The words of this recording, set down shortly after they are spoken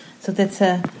So that's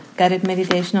a guided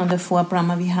meditation on the 4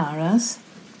 Brahmaviharas,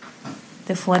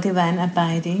 the 4 divine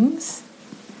abidings.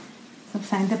 So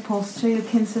find a posture you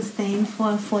can sustain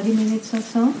for 40 minutes or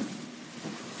so.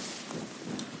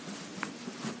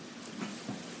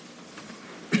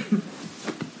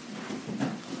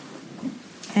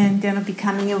 And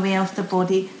becoming aware of the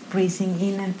body, breathing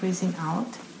in and breathing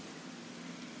out.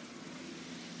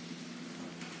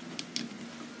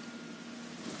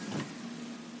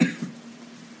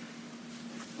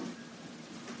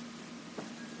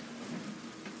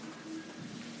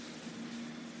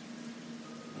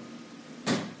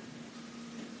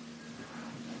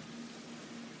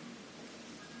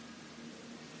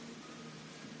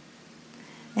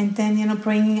 And then,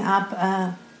 bringing up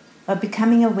or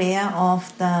becoming aware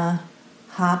of the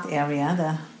heart area,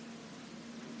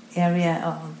 the area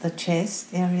of the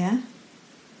chest area.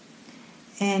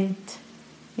 And,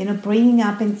 bringing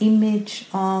up an image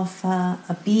of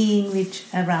a being which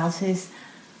arouses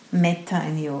metta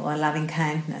in you, or loving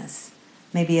kindness.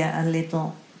 Maybe a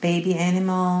little baby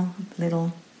animal,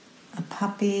 a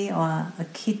puppy or a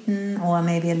kitten, or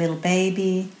maybe a little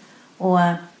baby,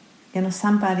 or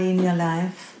somebody in your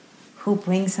life who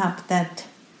brings up that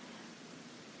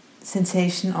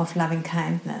sensation of loving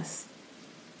kindness,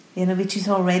 which is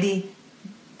already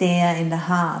there in the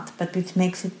heart, but which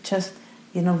makes it just,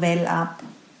 well up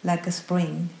like a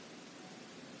spring.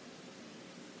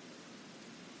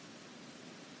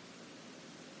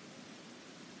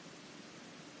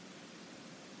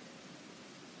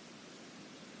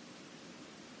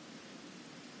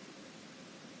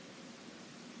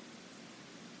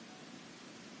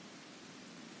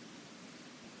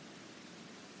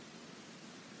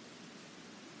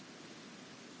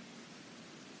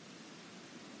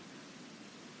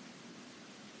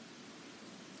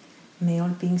 May all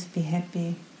beings be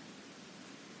happy.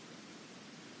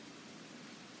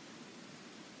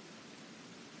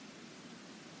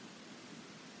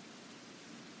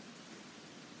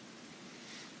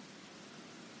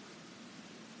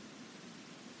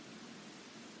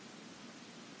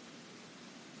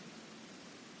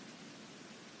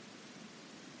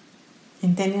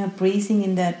 And then you're breathing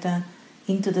in that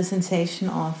into the sensation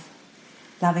of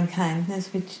loving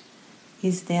kindness, which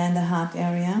is there in the heart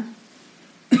area.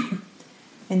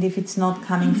 And if it's not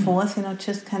coming forth,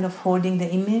 just kind of holding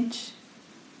the image.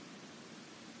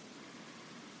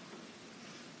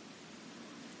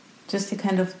 Just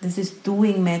this is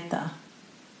doing metta,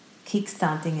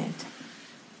 kickstarting it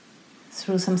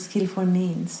through some skillful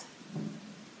means.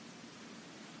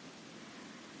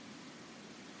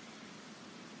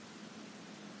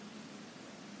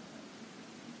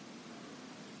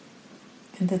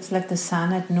 And that's like the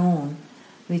sun at noon,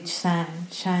 which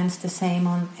shines the same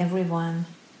on everyone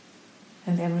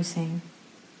and everything.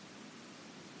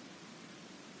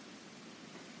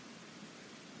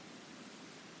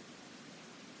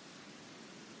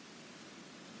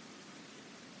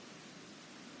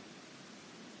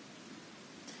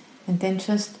 And then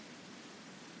just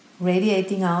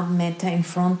radiating out metta in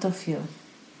front of you.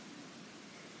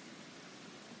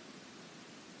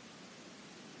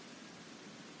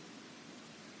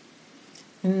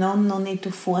 And no need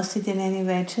to force it in any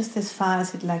way, just as far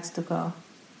as it likes to go.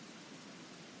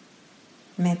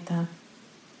 Metta,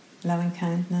 loving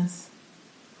kindness,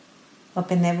 or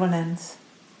benevolence.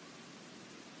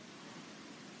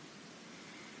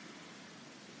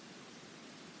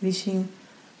 Wishing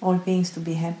all beings to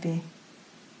be happy,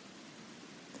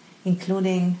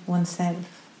 including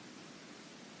oneself.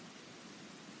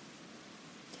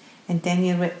 And then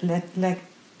you let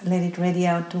it radiate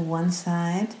out to one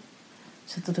side,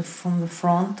 so from the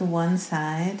front to one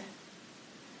side,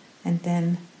 and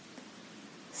then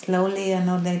slowly,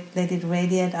 let it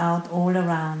radiate out all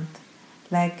around,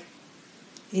 like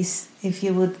if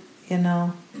you would,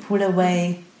 pull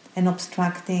away an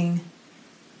obstructing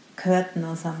curtain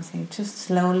or something. Just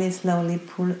slowly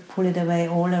pull it away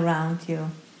all around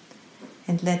you,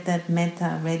 and let that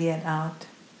metta radiate out.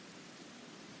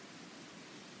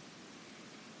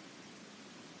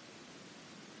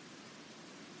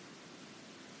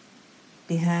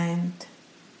 Behind,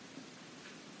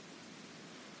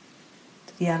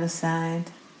 to the other side,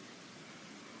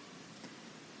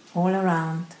 all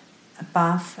around,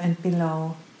 above and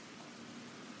below,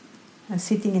 and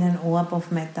sitting in an orb of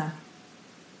metta.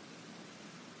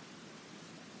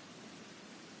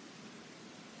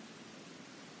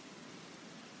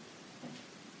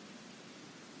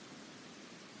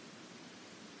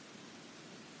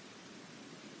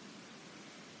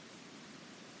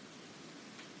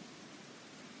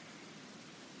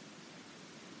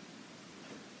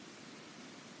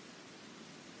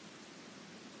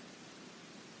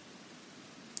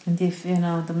 And if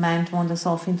the mind wanders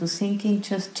off into thinking,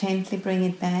 just gently bring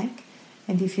it back.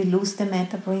 And if you lose the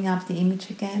metta, bring up the image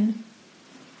again.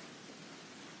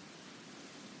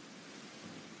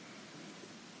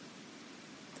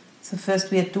 So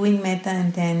first we are doing metta,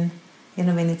 and then,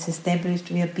 when it's established,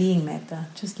 we are being metta.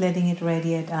 Just letting it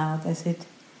radiate out as it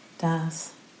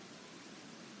does.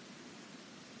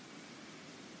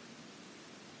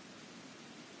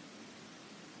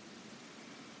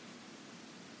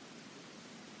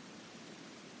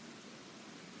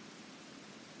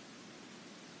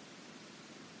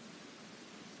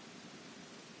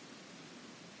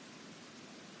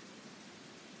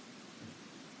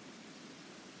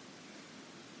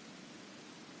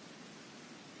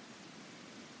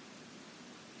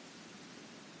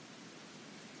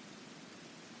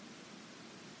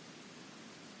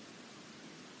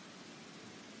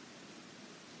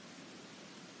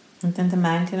 And then the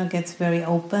mind, gets very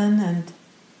open and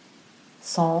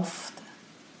soft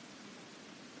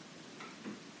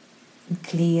and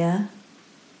clear.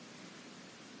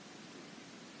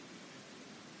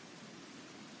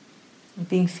 And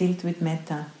being filled with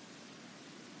metta.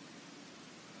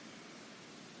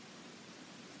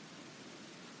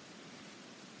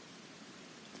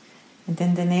 And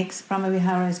then the next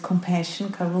Brahmavihara is compassion,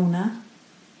 karuna,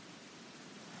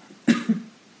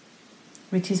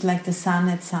 which is like the sun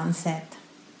at sunset.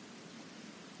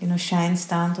 Shines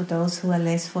down to those who are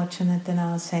less fortunate than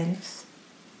ourselves.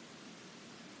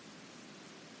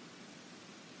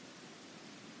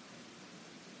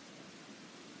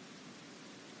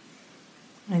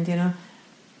 And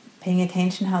paying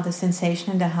attention how the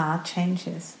sensation in the heart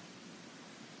changes.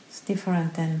 It's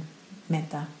different than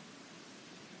metta.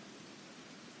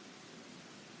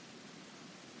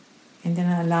 And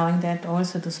then allowing that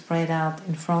also to spread out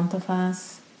in front of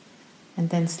us, and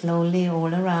then slowly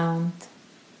all around,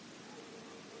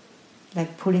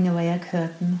 like pulling away a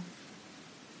curtain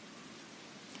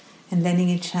and letting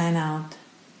it shine out.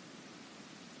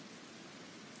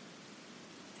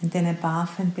 And then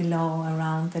above and below,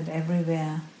 around and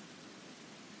everywhere.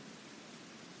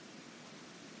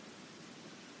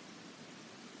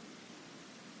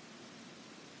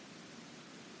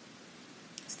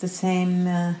 It's the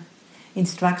same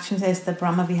instructions as the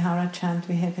Brahmavihara chant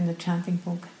we have in the chanting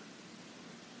book.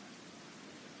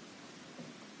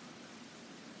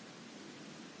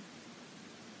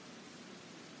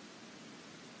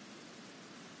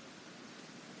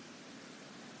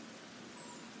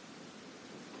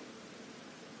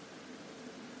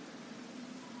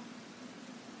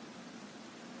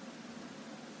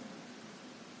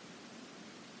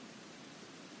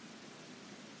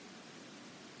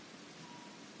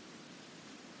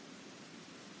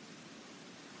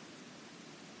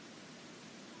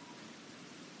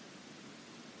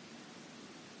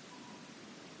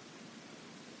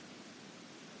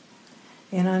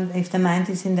 If the mind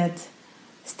is in that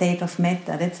state of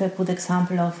metta, that's a good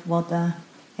example of what a,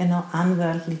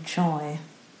 unworldly joy.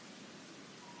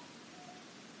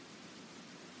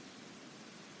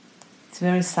 It's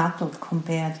very subtle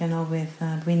compared, with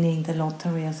winning the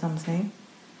lottery or something,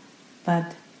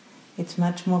 but it's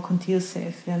much more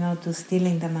conducive, to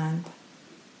stilling the mind.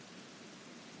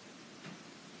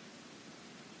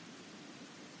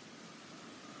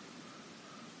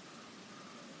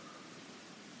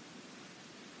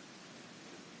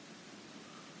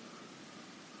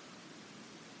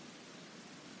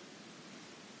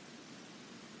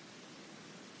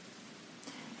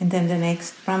 And then the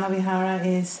next Brahmavihara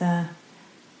is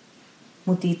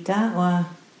mudita, or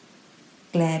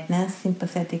gladness,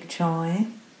 sympathetic joy,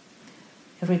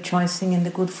 rejoicing in the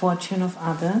good fortune of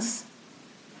others.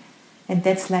 And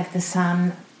that's like the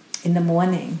sun in the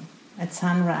morning, at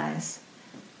sunrise.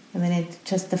 It's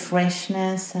just the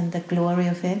freshness and the glory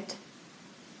of it.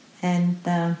 And,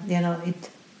 it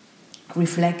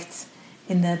reflects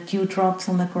in the dewdrops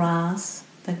on the grass,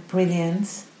 the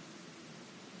brilliance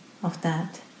of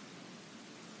that.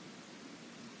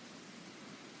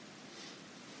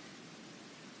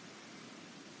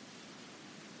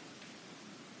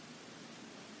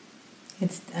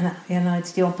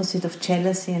 It's the opposite of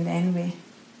jealousy and envy.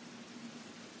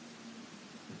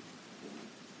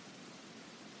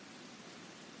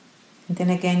 And then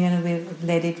again, we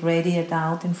let it radiate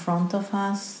out in front of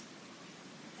us,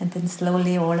 and then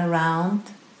slowly all around,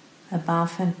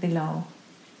 above and below.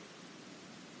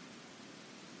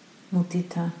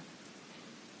 Mudita.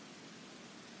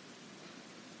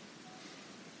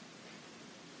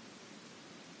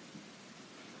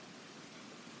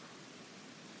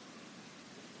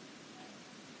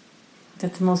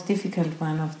 That's the most difficult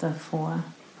one of the four,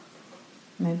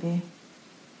 maybe.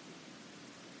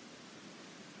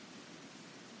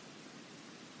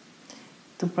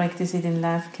 to practice it in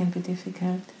life can be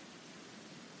difficult.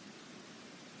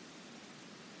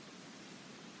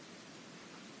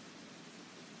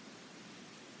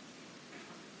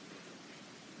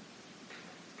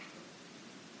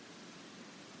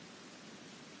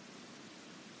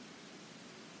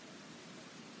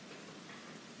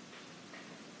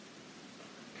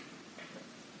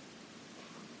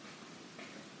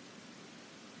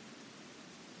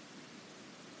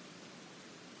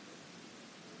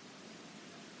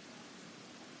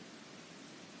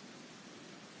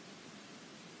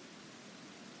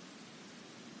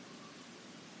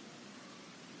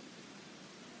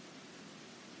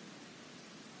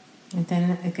 And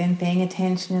then again paying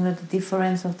attention to the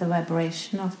difference of the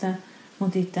vibration of the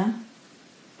mudita.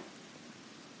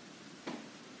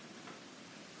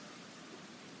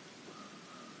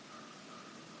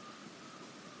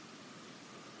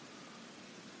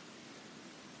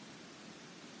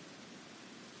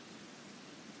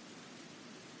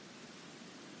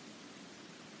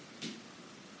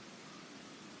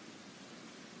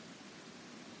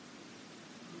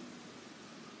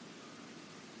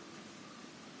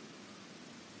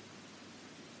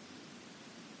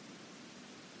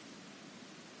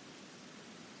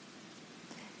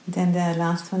 Then the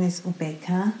last one is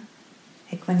upekkha,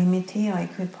 equanimity or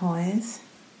equipoise.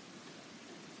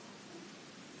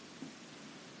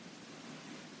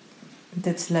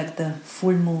 That's like the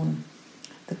full moon,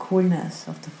 the coolness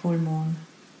of the full moon.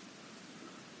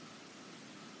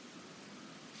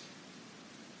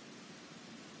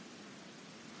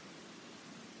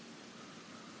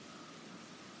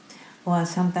 Or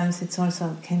sometimes it's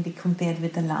also can be compared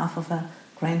with the laugh of a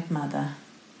grandmother,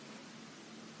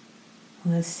 who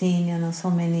has seen,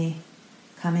 so many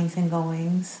comings and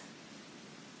goings.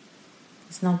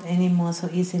 It's not anymore so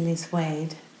easily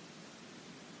swayed.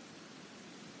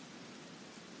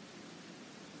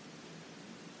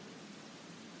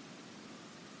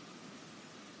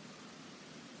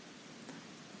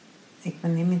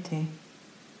 Equanimity.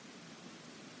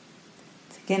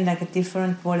 It's again like a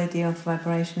different quality of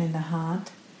vibration in the heart,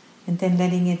 and then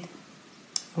letting it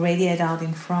radiate out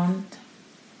in front,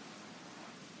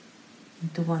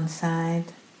 to one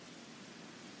side,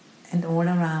 and all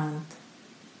around,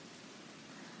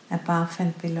 above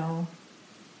and below.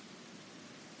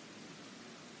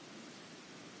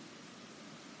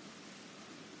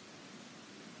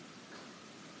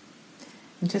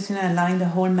 And just allowing the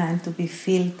whole mind to be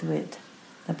filled with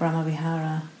the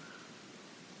Brahmavihara.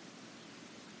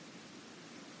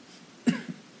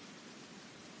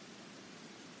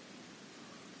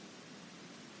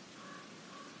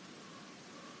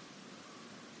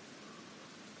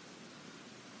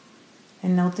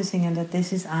 And noticing that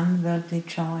this is unworldly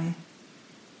joy,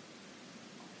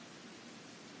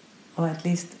 or at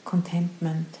least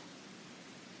contentment.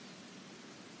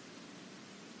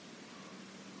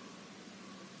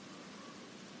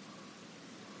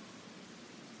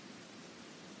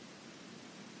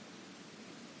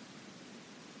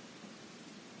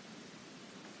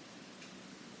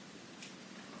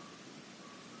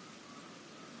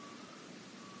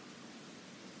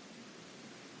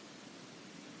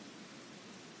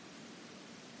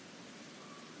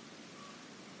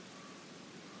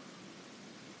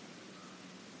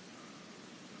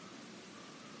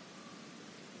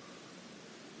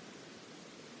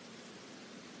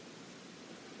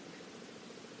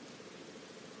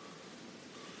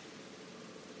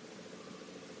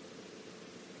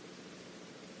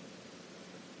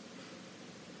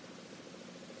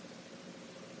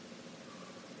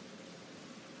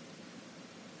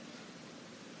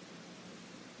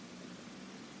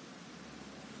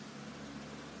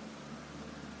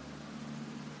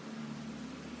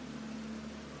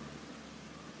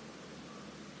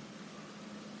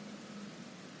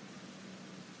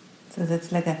 So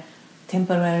that's like a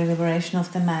temporary liberation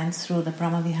of the mind through the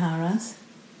Brahmaviharas.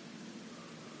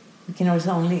 We can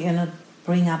also only,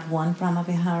 bring up one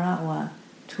Brahmavihara or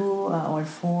two or all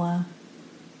four,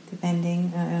 depending,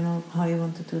 how you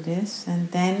want to do this.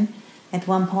 And then at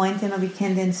one point, we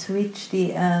can then switch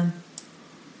the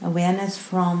awareness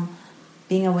from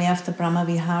being aware of the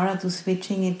Brahmavihara to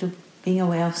switching it to being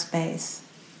aware of space.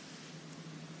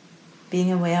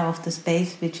 Being aware of the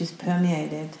space which is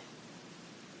permeated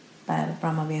by the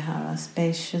Brahmavihara,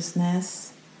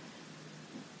 spaciousness,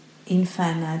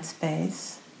 infinite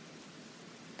space,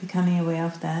 becoming aware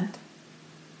of that.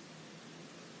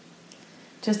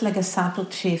 Just like a subtle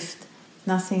shift,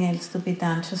 nothing else to be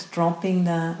done, just dropping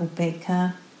the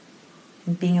upekkha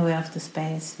and being aware of the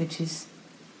space which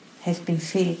has been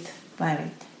filled by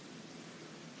it.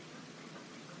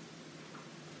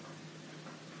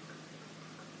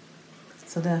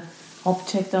 So the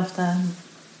object of the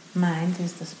mind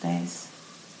is the spaciousness.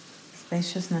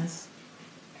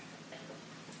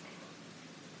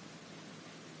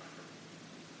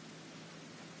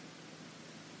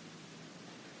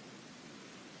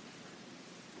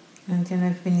 And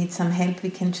if we need some help, we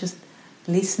can just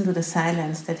listen to the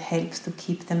silence that helps to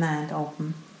keep the mind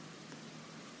open.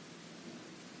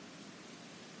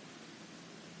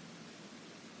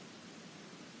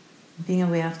 Being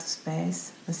aware of the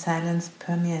space, the silence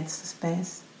permeates the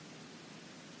space.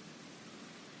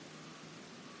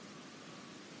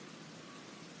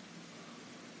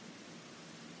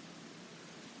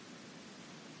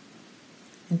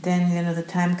 And then, the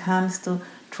time comes to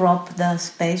drop the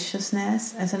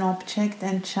spaciousness as an object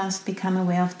and just become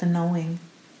aware of the knowing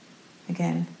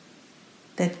again,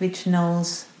 that which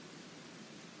knows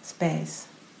space,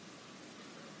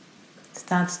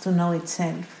 starts to know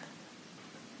itself.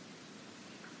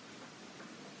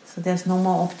 So there's no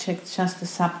more object, just the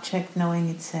subject knowing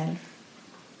itself.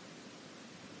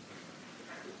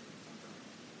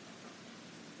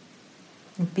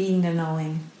 And being the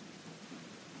knowing.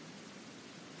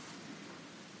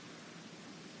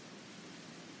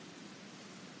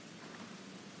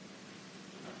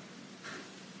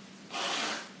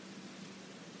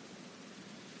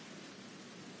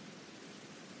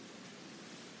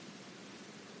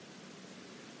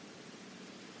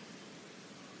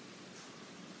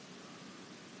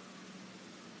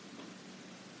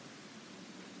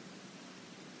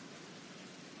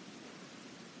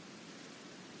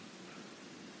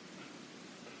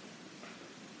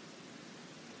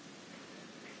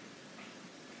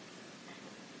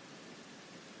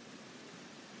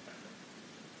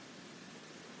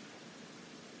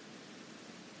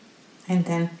 And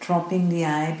then dropping the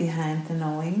I behind the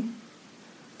knowing,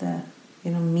 the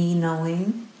me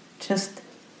knowing, just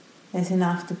as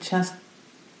enough to just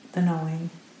the knowing.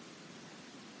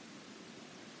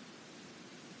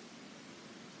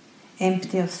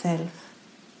 Empty of self,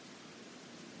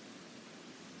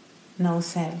 no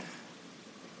self.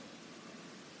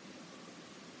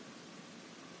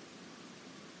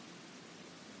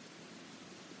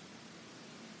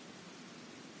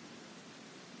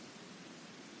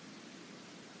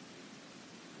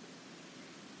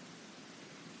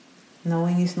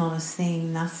 Knowing is not a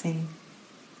thing,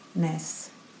 nothingness.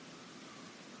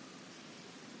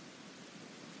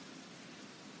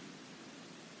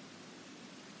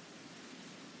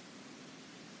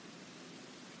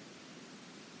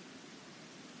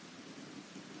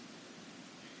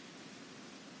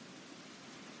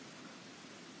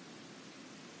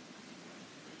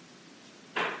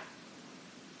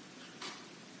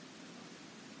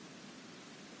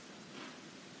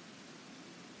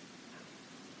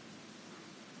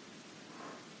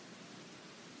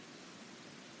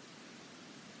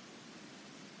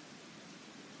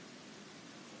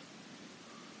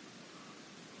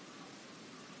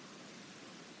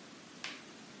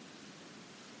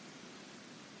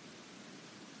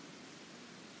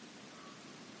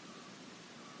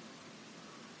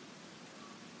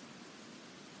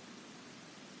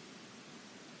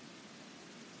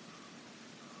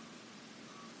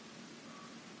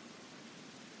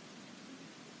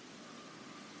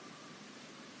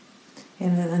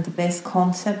 And the best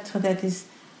concept for that is,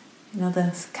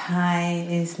 the sky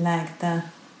is like the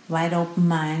wide open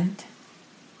mind,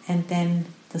 and then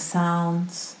the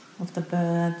sounds of the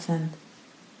birds and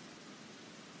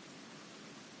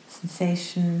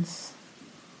sensations.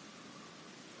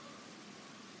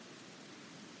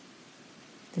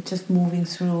 They're just moving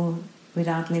through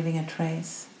without leaving a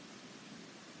trace,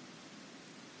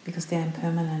 because they are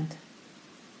impermanent.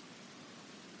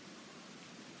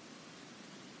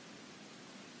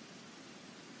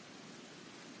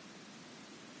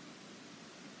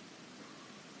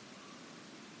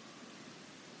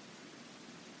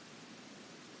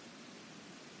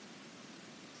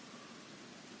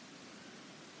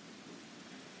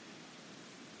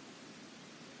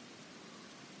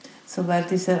 So while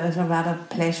this is a rather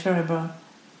pleasurable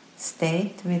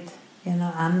state with,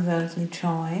 unworldly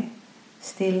joy,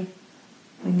 still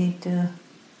we need to,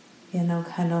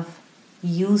 kind of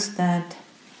use that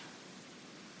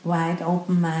wide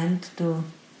open mind to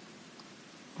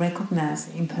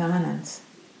recognize impermanence.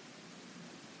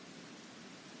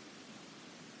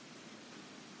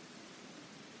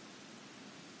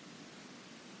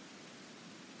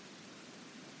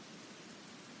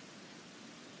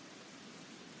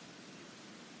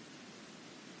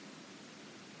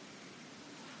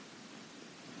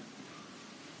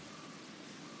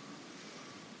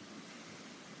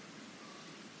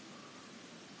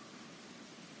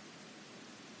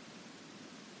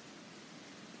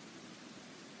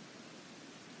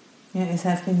 As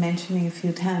I've been mentioning a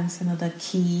few times, the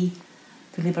key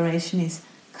to liberation is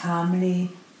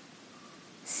calmly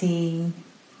seeing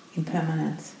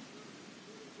impermanence.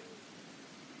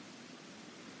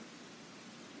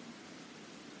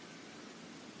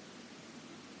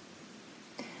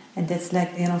 And that's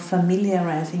like,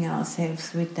 familiarizing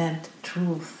ourselves with that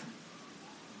truth.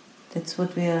 That's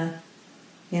what we are,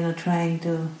 trying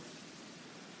to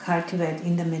cultivate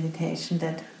in the meditation,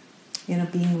 that,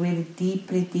 being really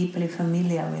deeply, deeply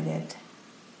familiar with it.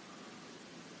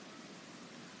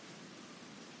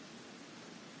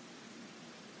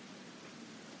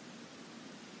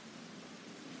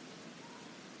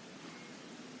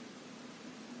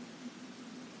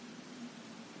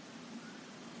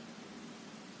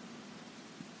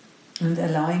 And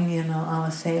allowing,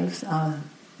 ourselves, our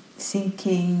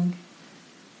thinking,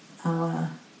 our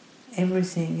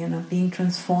everything, being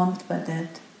transformed by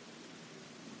that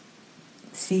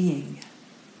seeing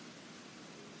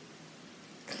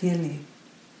clearly.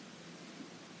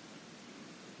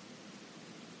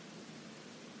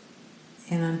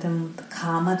 And the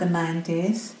calmer the mind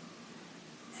is,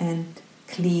 and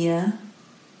clear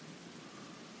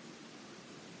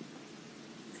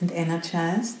and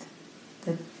energized,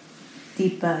 the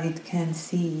deeper it can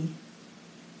see.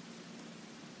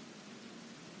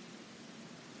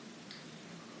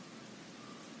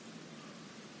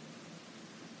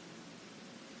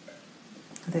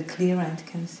 The clearer it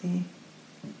can see.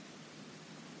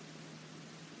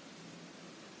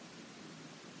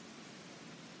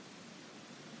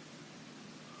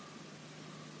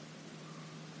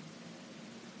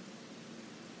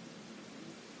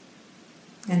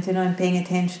 And in paying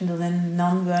attention to the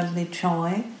non-worldly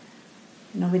joy,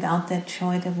 without that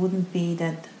joy there wouldn't be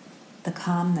that, the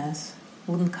calmness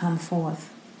wouldn't come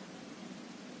forth.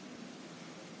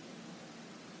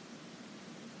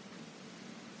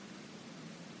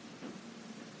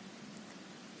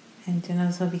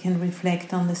 And so we can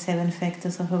reflect on the 7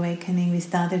 factors of awakening. We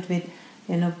started with,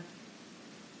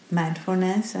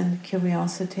 mindfulness and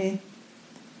curiosity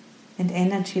and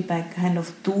energy by kind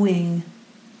of doing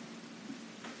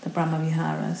the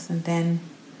Brahmaviharas. And then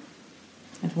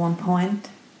at one point,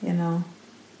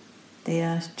 they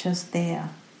are just there.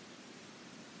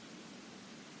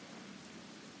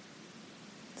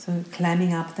 So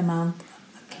climbing up the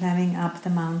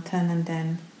mountain, and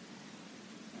then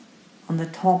on the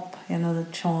top, the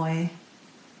joy,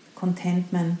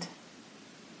 contentment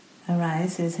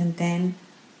arises, and then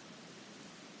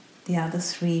the other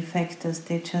 3 factors,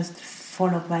 they just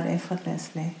follow quite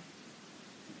effortlessly.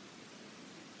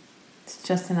 It's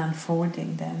just an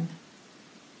unfolding then.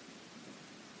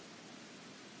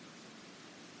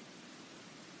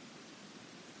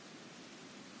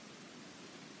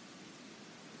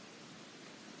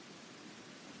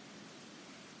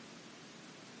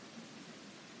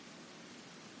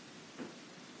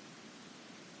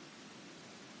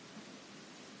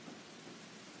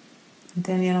 And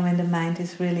then, when the mind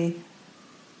is really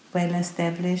well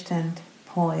established and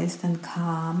poised and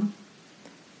calm,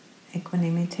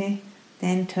 equanimity,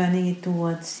 then turning it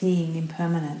towards seeing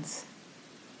impermanence.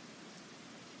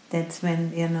 That's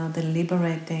when, the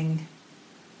liberating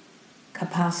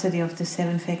capacity of the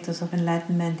 7 factors of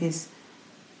enlightenment is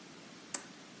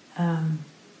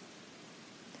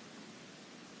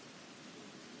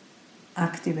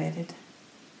activated.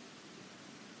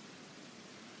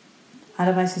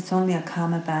 Otherwise it's only a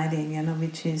calm abiding,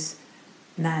 which is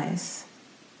nice.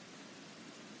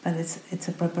 But it's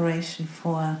a preparation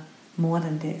for more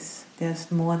than this.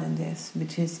 There's more than this,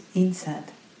 which is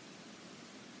inside.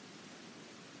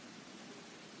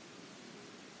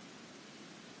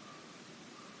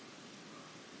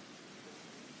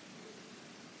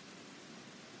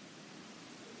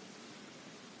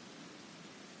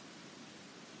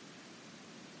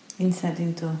 Insight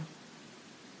into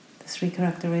the 3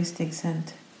 characteristics,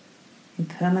 and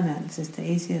impermanence is the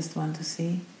easiest one to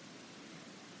see.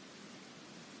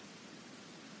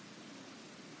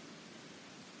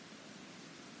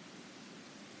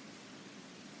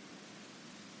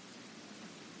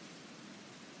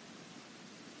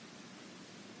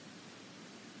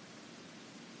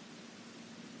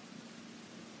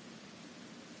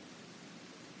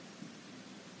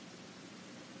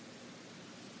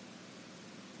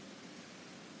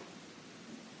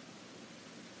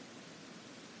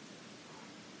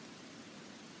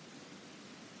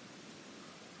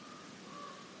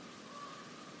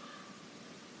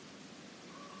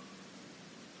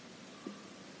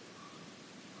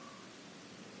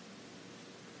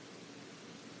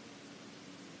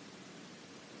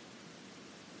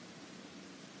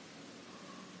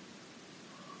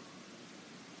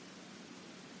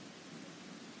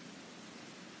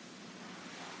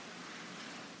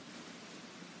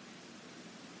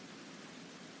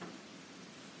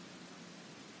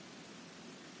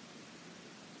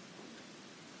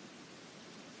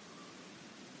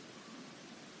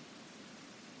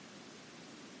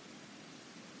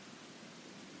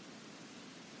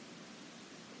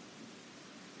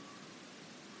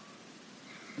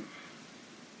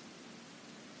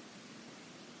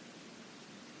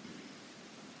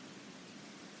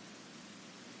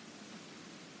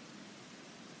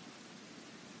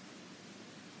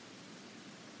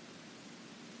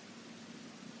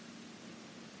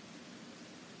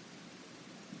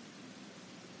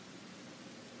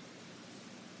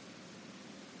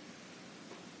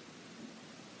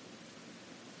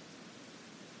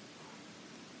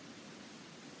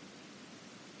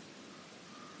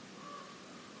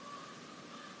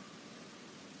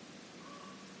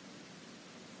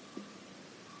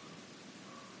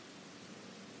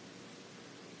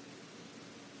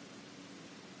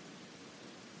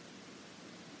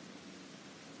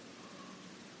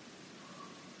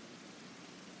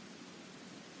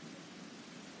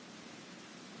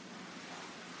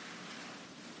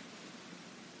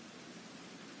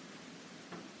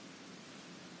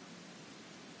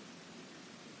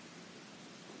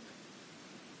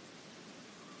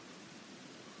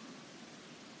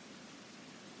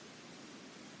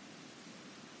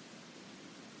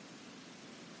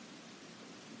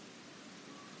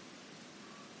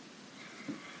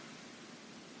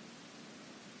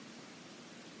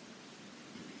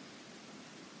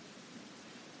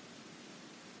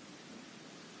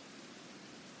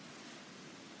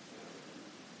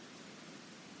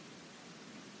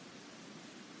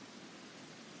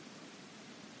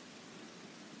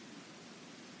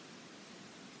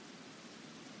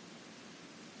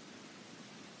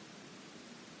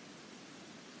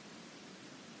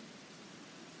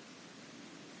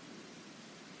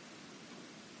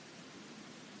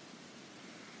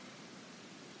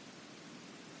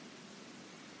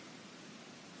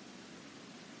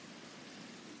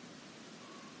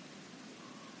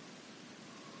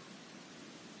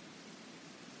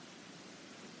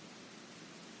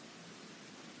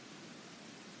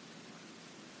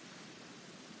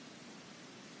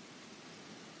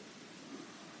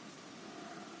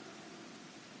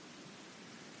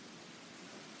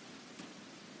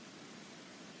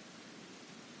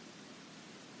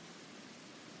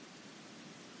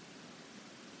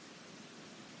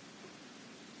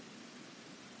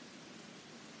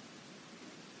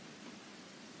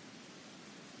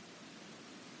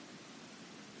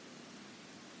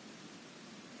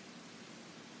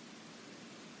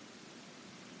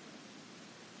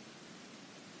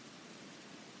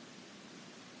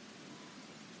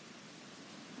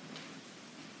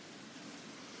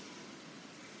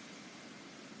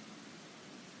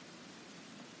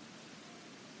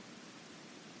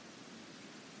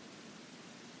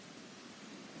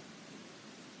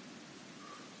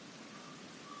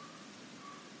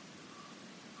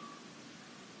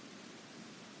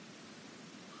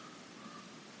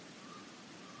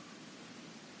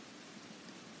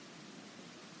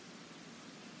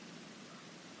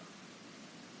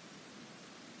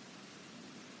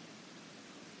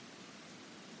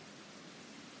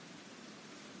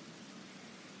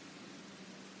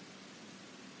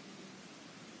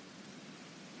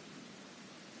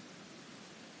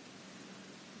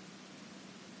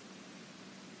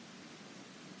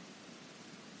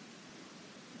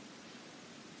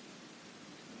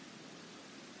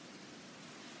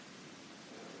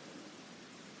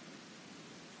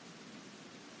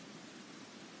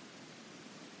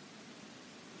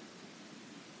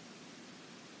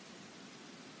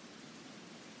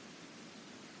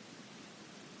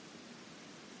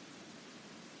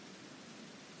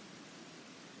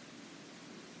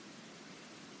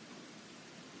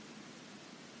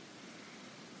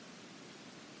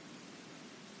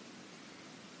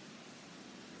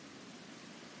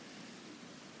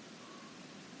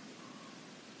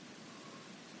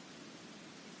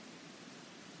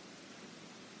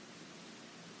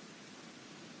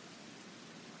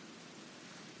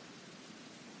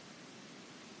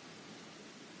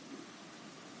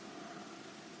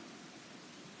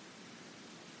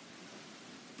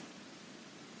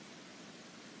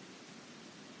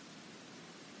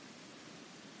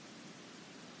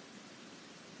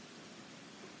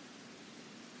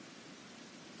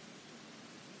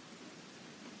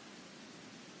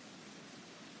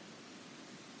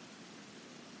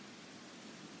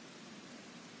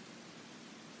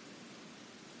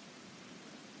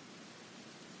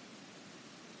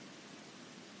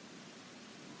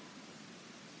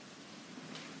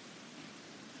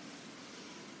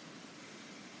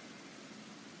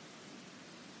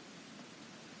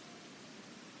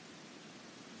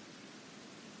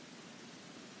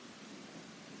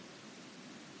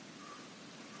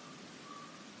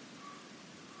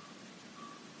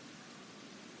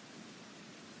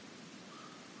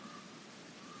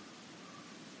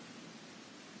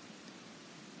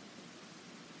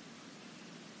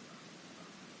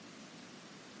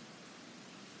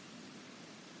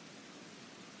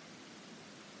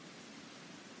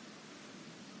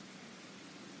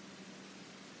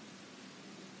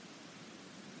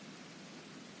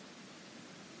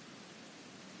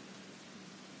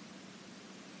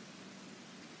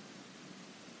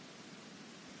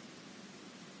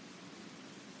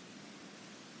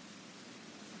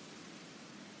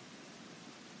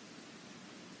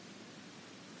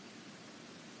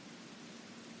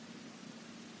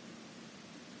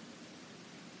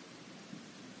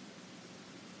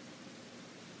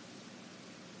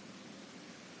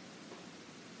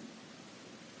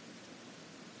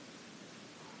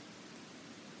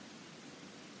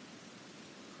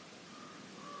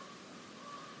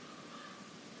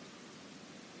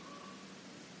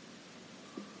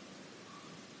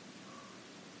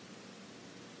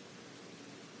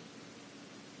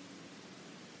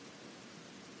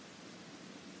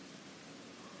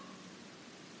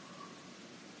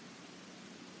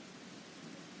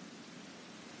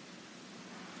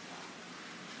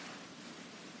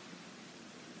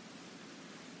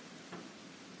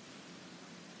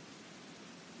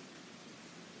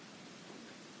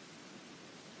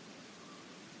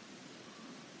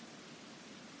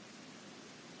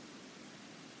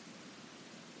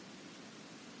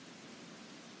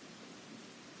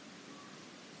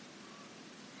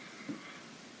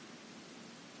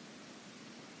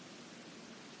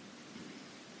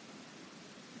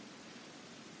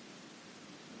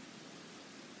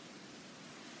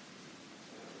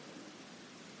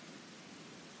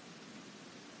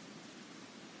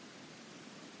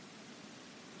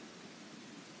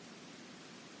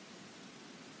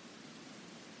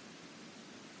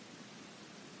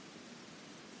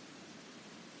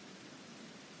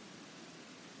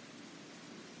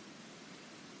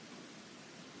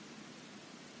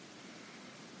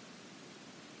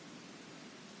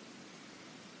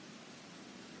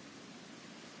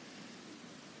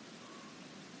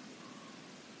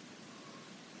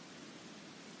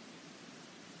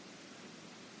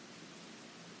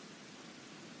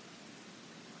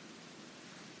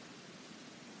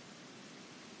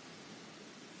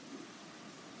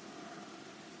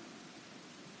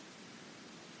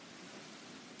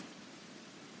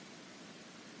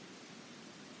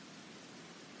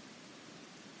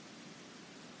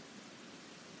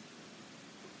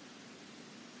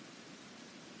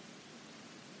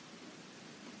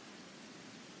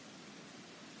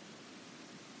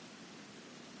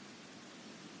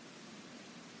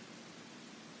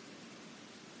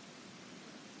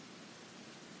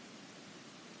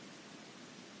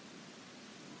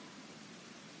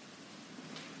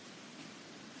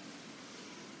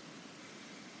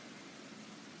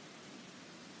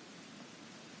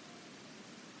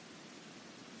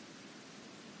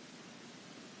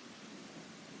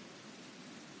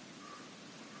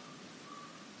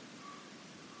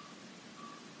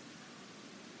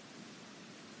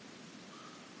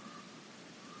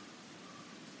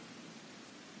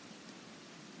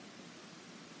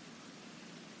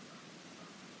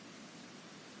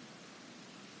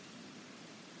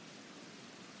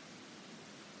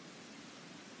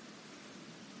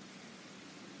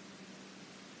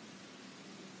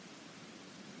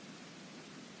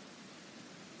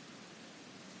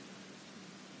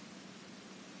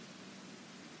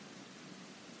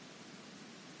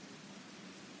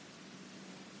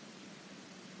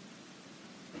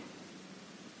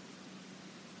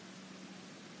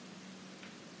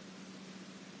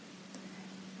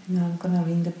 Now I'm going to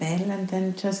ring the bell and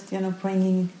then just,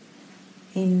 bringing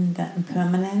in the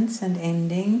impermanence and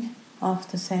ending of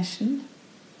the session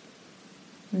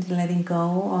and letting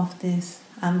go of this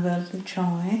unworldly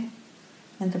joy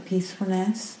and the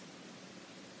peacefulness.